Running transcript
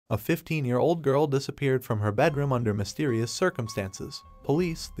A 15-year-old girl disappeared from her bedroom under mysterious circumstances.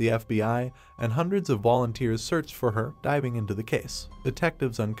 Police, the FBI, and hundreds of volunteers searched for her, diving into the case.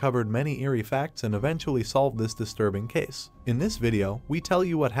 Detectives uncovered many eerie facts and eventually solved this disturbing case. In this video, we tell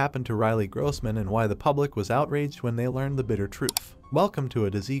you what happened to Riley Crossman and why the public was outraged when they learned the bitter truth. Welcome to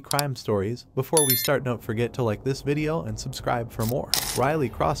A to Z Crime Stories. Before we start, don't forget to like this video and subscribe for more. Riley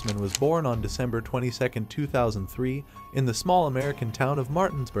Crossman was born on December 22, 2003 in the small American town of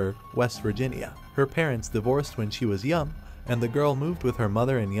Martinsburg, West Virginia. Her parents divorced when she was young, and the girl moved with her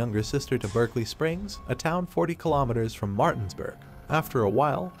mother and younger sister to Berkeley Springs, a town 40 kilometers from Martinsburg. After a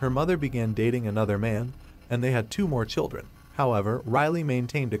while, her mother began dating another man, and they had 2 more children. However, Riley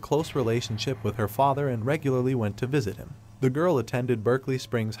maintained a close relationship with her father and regularly went to visit him. The girl attended Berkeley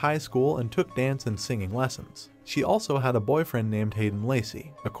Springs High School and took dance and singing lessons. She also had a boyfriend named Hayden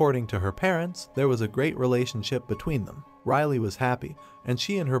Lacey. According to her parents, there was a great relationship between them. Riley was happy, and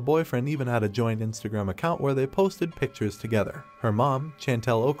she and her boyfriend even had a joint Instagram account where they posted pictures together. Her mom,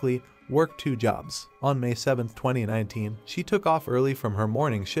 Chantel Oakley, worked 2 jobs. On May 7, 2019, she took off early from her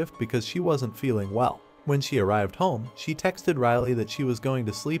morning shift because she wasn't feeling well. When she arrived home, she texted Riley that she was going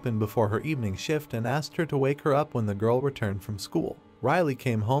to sleep in before her evening shift and asked her to wake her up when the girl returned from school. Riley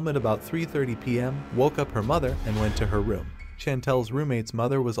came home at about 3:30 p.m., woke up her mother, and went to her room. Chantel's roommate's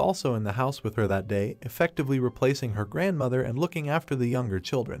mother was also in the house with her that day, effectively replacing her grandmother and looking after the younger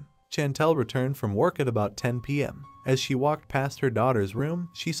children. Chantel returned from work at about 10 p.m. As she walked past her daughter's room,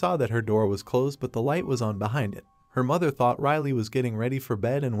 she saw that her door was closed but the light was on behind it. Her mother thought Riley was getting ready for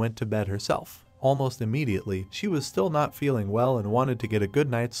bed and went to bed herself. Almost immediately, she was still not feeling well and wanted to get a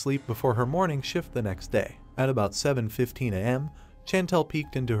good night's sleep before her morning shift the next day. At about 7:15 a.m., Chantel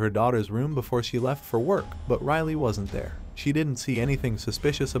peeked into her daughter's room before she left for work, but Riley wasn't there. She didn't see anything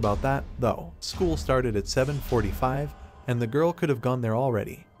suspicious about that, though. School started at 7:45, and the girl could have gone there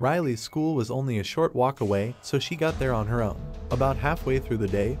already. Riley's school was only a short walk away, so she got there on her own. About halfway through the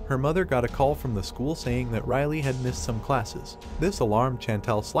day, her mother got a call from the school saying that Riley had missed some classes. This alarmed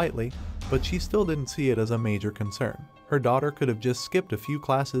Chantel slightly, but she still didn't see it as a major concern. Her daughter could have just skipped a few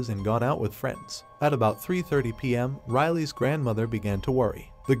classes and gone out with friends. At about 3:30 p.m., Riley's grandmother began to worry.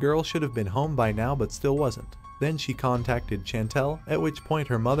 The girl should have been home by now but still wasn't. Then she contacted Chantel, at which point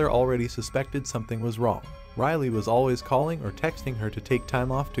her mother already suspected something was wrong. Riley was always calling or texting her to take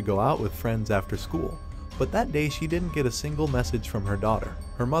time off to go out with friends after school, but that day she didn't get a single message from her daughter.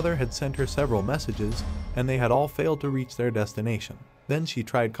 Her mother had sent her several messages, and they had all failed to reach their destination. Then she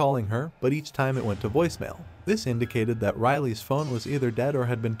tried calling her, but each time it went to voicemail. This indicated that Riley's phone was either dead or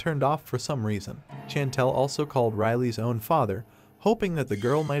had been turned off for some reason. Chantel also called Riley's own father, hoping that the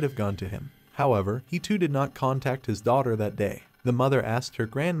girl might have gone to him. However, he too did not contact his daughter that day. The mother asked her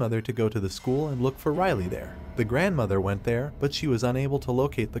grandmother to go to the school and look for Riley there. The grandmother went there, but she was unable to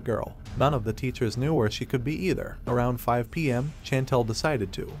locate the girl. None of the teachers knew where she could be either. Around 5 p.m., Chantel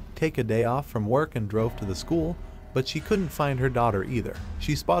decided to take a day off from work and drove to the school, but she couldn't find her daughter either.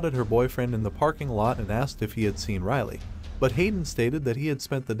 She spotted her boyfriend in the parking lot and asked if he had seen Riley, but Hayden stated that he had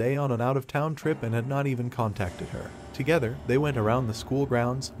spent the day on an out-of-town trip and had not even contacted her. Together, they went around the school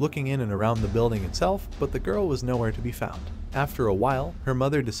grounds, looking in and around the building itself, but the girl was nowhere to be found. After a while, her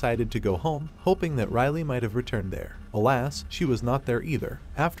mother decided to go home, hoping that Riley might have returned there. Alas, she was not there either.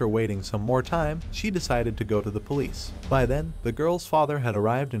 After waiting some more time, she decided to go to the police. By then, the girl's father had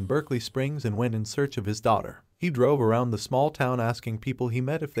arrived in Berkeley Springs and went in search of his daughter. He drove around the small town asking people he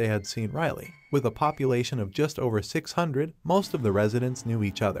met if they had seen Riley. With a population of just over 600, most of the residents knew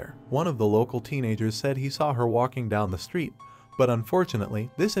each other. One of the local teenagers said he saw her walking down the street, but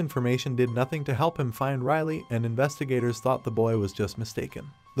unfortunately, this information did nothing to help him find Riley, and investigators thought the boy was just mistaken.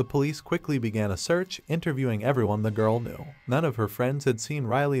 The police quickly began a search, interviewing everyone the girl knew. None of her friends had seen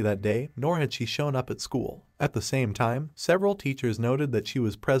Riley that day, nor had she shown up at school. At the same time, several teachers noted that she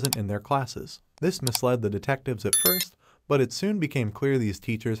was present in their classes. This misled the detectives at first, but it soon became clear these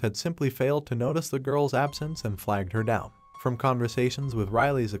teachers had simply failed to notice the girl's absence and flagged her down. From conversations with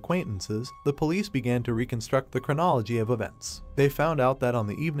Riley's acquaintances, the police began to reconstruct the chronology of events. They found out that on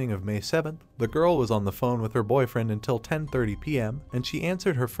the evening of May 7th, the girl was on the phone with her boyfriend until 10:30 p.m., and she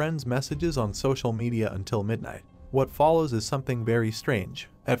answered her friends' messages on social media until midnight. What follows is something very strange.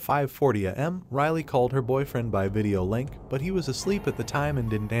 At 5:40 a.m., Riley called her boyfriend by video link, but he was asleep at the time and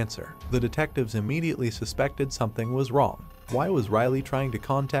didn't answer. The detectives immediately suspected something was wrong. Why was Riley trying to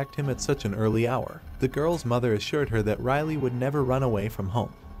contact him at such an early hour? The girl's mother assured her that Riley would never run away from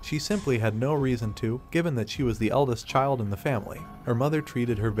home. She simply had no reason to, given that she was the eldest child in the family. Her mother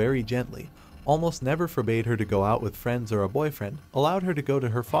treated her very gently, almost never forbade her to go out with friends or a boyfriend, allowed her to go to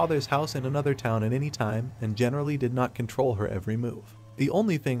her father's house in another town at any time, and generally did not control her every move. The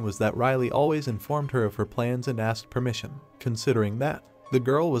only thing was that Riley always informed her of her plans and asked permission. Considering that the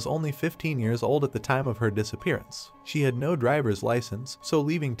girl was only 15 years old at the time of her disappearance, she had no driver's license, so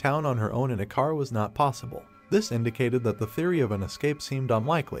leaving town on her own in a car was not possible. This indicated that the theory of an escape seemed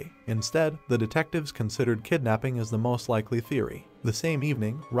unlikely. Instead, the detectives considered kidnapping as the most likely theory. The same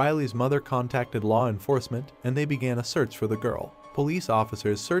evening, Riley's mother contacted law enforcement and they began a search for the girl. Police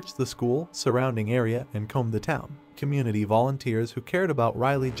officers searched the school, surrounding area, and combed the town. Community volunteers who cared about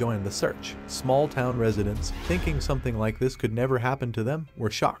Riley joined the search. Small town residents, thinking something like this could never happen to them,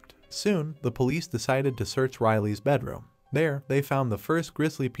 were shocked. Soon, the police decided to search Riley's bedroom. There, they found the first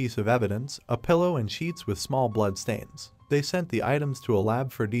grisly piece of evidence, a pillow and sheets with small blood stains. They sent the items to a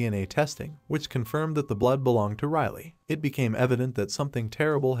lab for DNA testing, which confirmed that the blood belonged to Riley. It became evident that something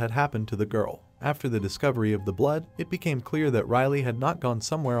terrible had happened to the girl. After the discovery of the blood, it became clear that Riley had not gone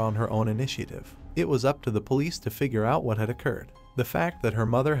somewhere on her own initiative. It was up to the police to figure out what had occurred. The fact that her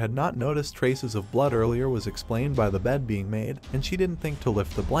mother had not noticed traces of blood earlier was explained by the bed being made, and she didn't think to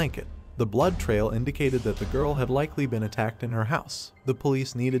lift the blanket. The blood trail indicated that the girl had likely been attacked in her house. The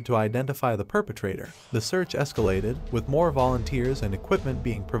police needed to identify the perpetrator. The search escalated, with more volunteers and equipment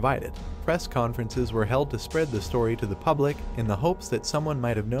being provided. Press conferences were held to spread the story to the public in the hopes that someone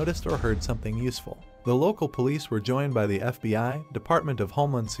might have noticed or heard something useful. The local police were joined by the FBI, Department of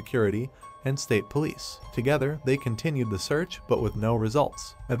Homeland Security, and state police. Together, they continued the search, but with no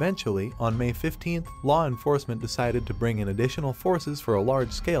results. Eventually, on May 15th, law enforcement decided to bring in additional forces for a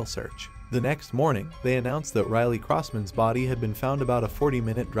large-scale search. The next morning, they announced that Riley Crossman's body had been found about a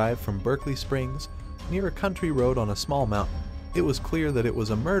 40-minute drive from Berkeley Springs, near a country road on a small mountain. It was clear that it was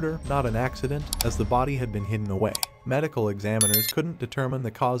a murder, not an accident, as the body had been hidden away. Medical examiners couldn't determine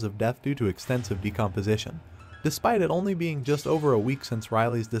the cause of death due to extensive decomposition, despite it only being just over a week since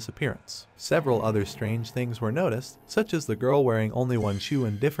Riley's disappearance. Several other strange things were noticed, such as the girl wearing only one shoe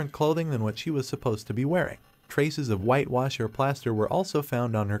and different clothing than what she was supposed to be wearing. Traces of whitewash or plaster were also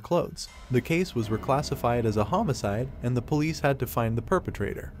found on her clothes. The case was reclassified as a homicide, and the police had to find the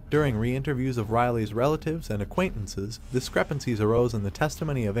perpetrator. During re-interviews of Riley's relatives and acquaintances, discrepancies arose in the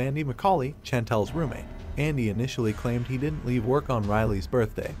testimony of Andy McCauley, Chantel's roommate. Andy initially claimed he didn't leave work on Riley's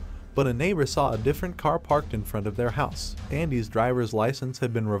birthday, but a neighbor saw a different car parked in front of their house. Andy's driver's license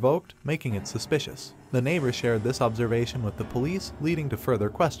had been revoked, making it suspicious. The neighbor shared this observation with the police, leading to further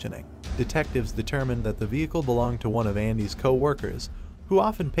questioning. Detectives determined that the vehicle belonged to one of Andy's co-workers, who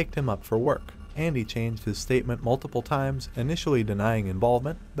often picked him up for work. Andy changed his statement multiple times, initially denying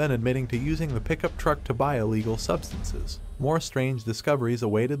involvement, then admitting to using the pickup truck to buy illegal substances. More strange discoveries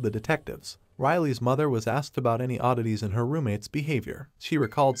awaited the detectives. Riley's mother was asked about any oddities in her roommate's behavior. She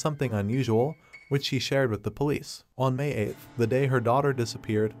recalled something unusual, which she shared with the police. On May 8th, the day her daughter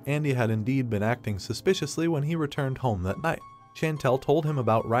disappeared, Andy had indeed been acting suspiciously when he returned home that night. Chantel told him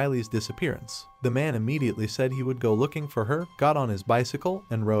about Riley's disappearance. The man immediately said he would go looking for her, got on his bicycle,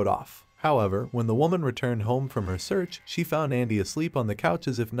 and rode off. However, when the woman returned home from her search, she found Andy asleep on the couch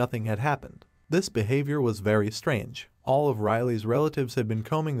as if nothing had happened. This behavior was very strange. All of Riley's relatives had been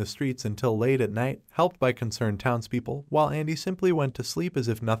combing the streets until late at night, helped by concerned townspeople, while Andy simply went to sleep as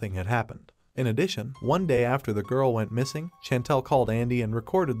if nothing had happened. In addition, one day after the girl went missing, Chantel called Andy and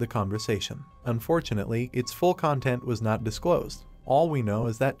recorded the conversation. Unfortunately, its full content was not disclosed. All we know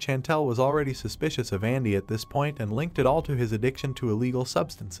is that Chantel was already suspicious of Andy at this point and linked it all to his addiction to illegal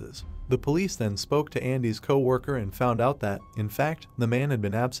substances. The police then spoke to Andy's co-worker and found out that, in fact, the man had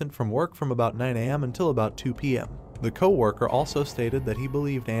been absent from work from about 9 a.m. until about 2 p.m. The co-worker also stated that he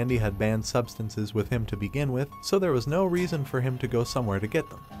believed Andy had banned substances with him to begin with, so there was no reason for him to go somewhere to get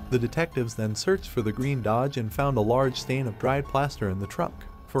them. The detectives then searched for the green Dodge and found a large stain of dried plaster in the trunk.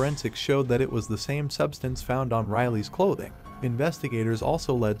 Forensics showed that it was the same substance found on Riley's clothing. Investigators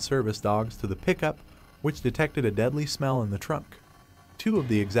also led service dogs to the pickup, which detected a deadly smell in the trunk. 2 of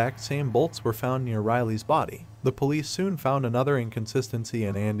the exact same bolts were found near Riley's body. The police soon found another inconsistency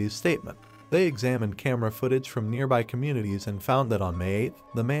in Andy's statement. They examined camera footage from nearby communities and found that on May 8th,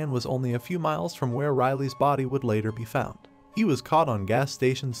 the man was only a few miles from where Riley's body would later be found. He was caught on gas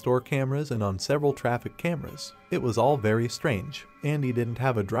station store cameras and on several traffic cameras. It was all very strange. Andy didn't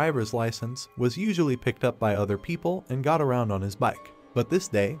have a driver's license, was usually picked up by other people, and got around on his bike. But this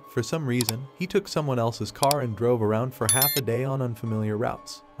day, for some reason, he took someone else's car and drove around for half a day on unfamiliar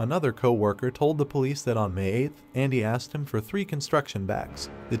routes. Another co-worker told the police that on May 8th, Andy asked him for 3 construction bags.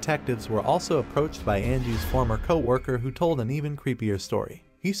 Detectives were also approached by Andy's former co-worker who told an even creepier story.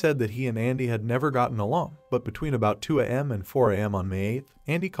 He said that he and Andy had never gotten along, but between about 2 a.m. and 4 a.m. on May 8th,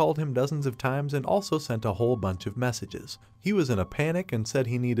 Andy called him dozens of times and also sent a whole bunch of messages. He was in a panic and said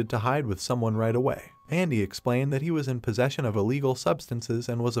he needed to hide with someone right away. Andy explained that he was in possession of illegal substances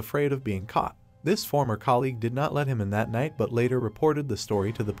and was afraid of being caught. This former colleague did not let him in that night but later reported the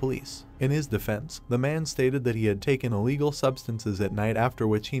story to the police. In his defense, the man stated that he had taken illegal substances at night, after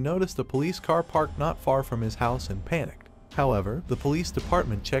which he noticed a police car parked not far from his house and panicked. However, the police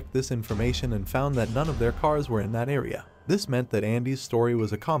department checked this information and found that none of their cars were in that area. This meant that Andy's story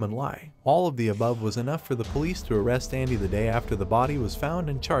was a common lie. All of the above was enough for the police to arrest Andy the day after the body was found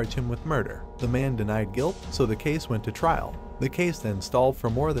and charge him with murder. The man denied guilt, so the case went to trial. The case then stalled for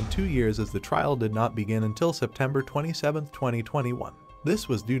more than 2 years as the trial did not begin until September 27, 2021. This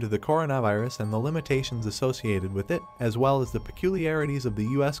was due to the coronavirus and the limitations associated with it, as well as the peculiarities of the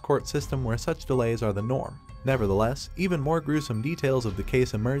US court system where such delays are the norm. Nevertheless, even more gruesome details of the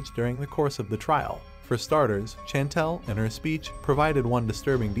case emerged during the course of the trial. For starters, Chantel, in her speech, provided one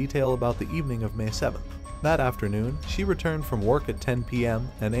disturbing detail about the evening of May 7th. That afternoon, she returned from work at 10 p.m.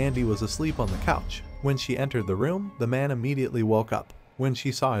 and Andy was asleep on the couch. When she entered the room, the man immediately woke up. When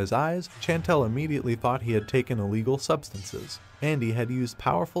she saw his eyes, Chantel immediately thought he had taken illegal substances. Andy had used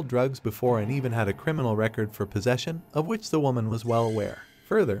powerful drugs before and even had a criminal record for possession, of which the woman was well aware.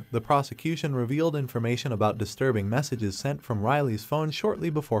 Further, the prosecution revealed information about disturbing messages sent from Riley's phone shortly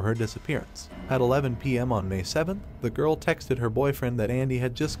before her disappearance. At 11 p.m. on May 7th, the girl texted her boyfriend that Andy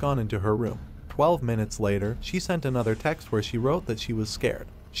had just gone into her room. 12 minutes later, she sent another text where she wrote that she was scared.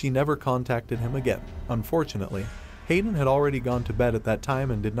 She never contacted him again. Unfortunately, Hayden had already gone to bed at that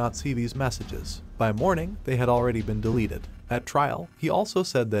time and did not see these messages. By morning, they had already been deleted. At trial, he also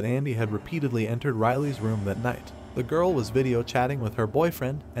said that Andy had repeatedly entered Riley's room that night. The girl was video chatting with her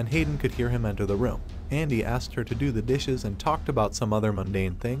boyfriend, and Hayden could hear him enter the room. Andy asked her to do the dishes and talked about some other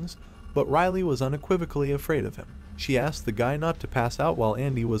mundane things, but Riley was unequivocally afraid of him. She asked the guy not to pass out while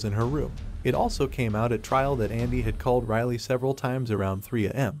Andy was in her room. It also came out at trial that Andy had called Riley several times around 3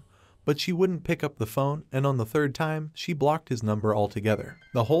 a.m., but she wouldn't pick up the phone, and on the third time, she blocked his number altogether.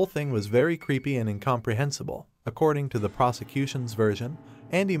 The whole thing was very creepy and incomprehensible. According to the prosecution's version,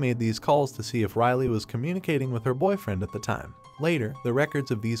 Andy made these calls to see if Riley was communicating with her boyfriend at the time. Later, the records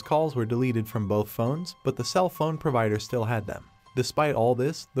of these calls were deleted from both phones, but the cell phone provider still had them. Despite all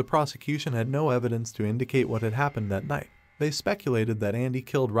this, the prosecution had no evidence to indicate what had happened that night. They speculated that Andy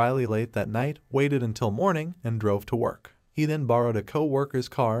killed Riley late that night, waited until morning, and drove to work. He then borrowed a co-worker's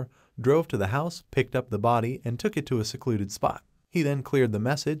car, drove to the house, picked up the body, and took it to a secluded spot. He then cleared the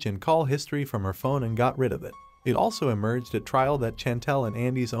message and call history from her phone and got rid of it. It also emerged at trial that Chantel and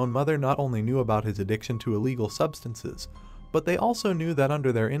Andy's own mother not only knew about his addiction to illegal substances, but they also knew that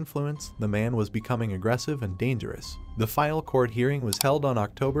under their influence, the man was becoming aggressive and dangerous. The final court hearing was held on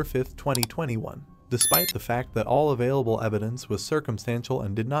October 5, 2021. Despite the fact that all available evidence was circumstantial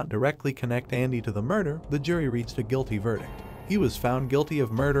and did not directly connect Andy to the murder, the jury reached a guilty verdict. He was found guilty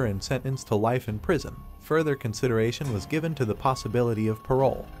of murder and sentenced to life in prison. Further consideration was given to the possibility of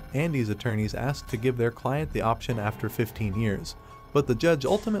parole. Andy's attorneys asked to give their client the option after 15 years, but the judge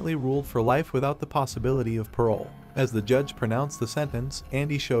ultimately ruled for life without the possibility of parole. As the judge pronounced the sentence,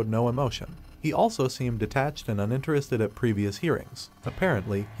 Andy showed no emotion. He also seemed detached and uninterested at previous hearings.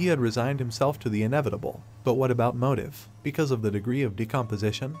 Apparently, he had resigned himself to the inevitable. But what about motive? Because of the degree of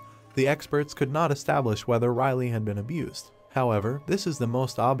decomposition, the experts could not establish whether Riley had been abused. However, this is the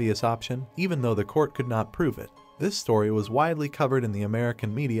most obvious option, even though the court could not prove it. This story was widely covered in the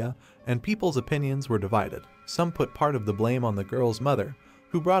American media, and people's opinions were divided. Some put part of the blame on the girl's mother,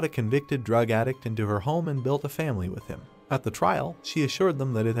 who brought a convicted drug addict into her home and built a family with him. At the trial, she assured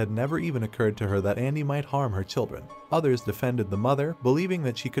them that it had never even occurred to her that Andy might harm her children. Others defended the mother, believing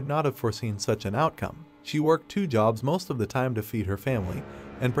that she could not have foreseen such an outcome. She worked 2 jobs most of the time to feed her family,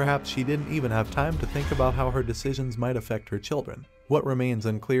 and perhaps she didn't even have time to think about how her decisions might affect her children. What remains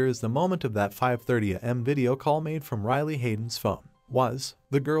unclear is the moment of that 5:30 a.m. video call made from Riley Hayden's phone. Was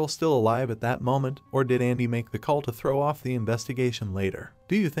the girl still alive at that moment, or did Andy make the call to throw off the investigation later?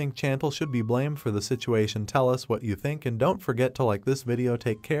 Do you think Chantel should be blamed for the situation? Tell us what you think, and don't forget to like this video.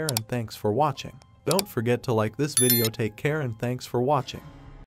 Take care and thanks for watching. Don't forget to like this video. Take care and thanks for watching.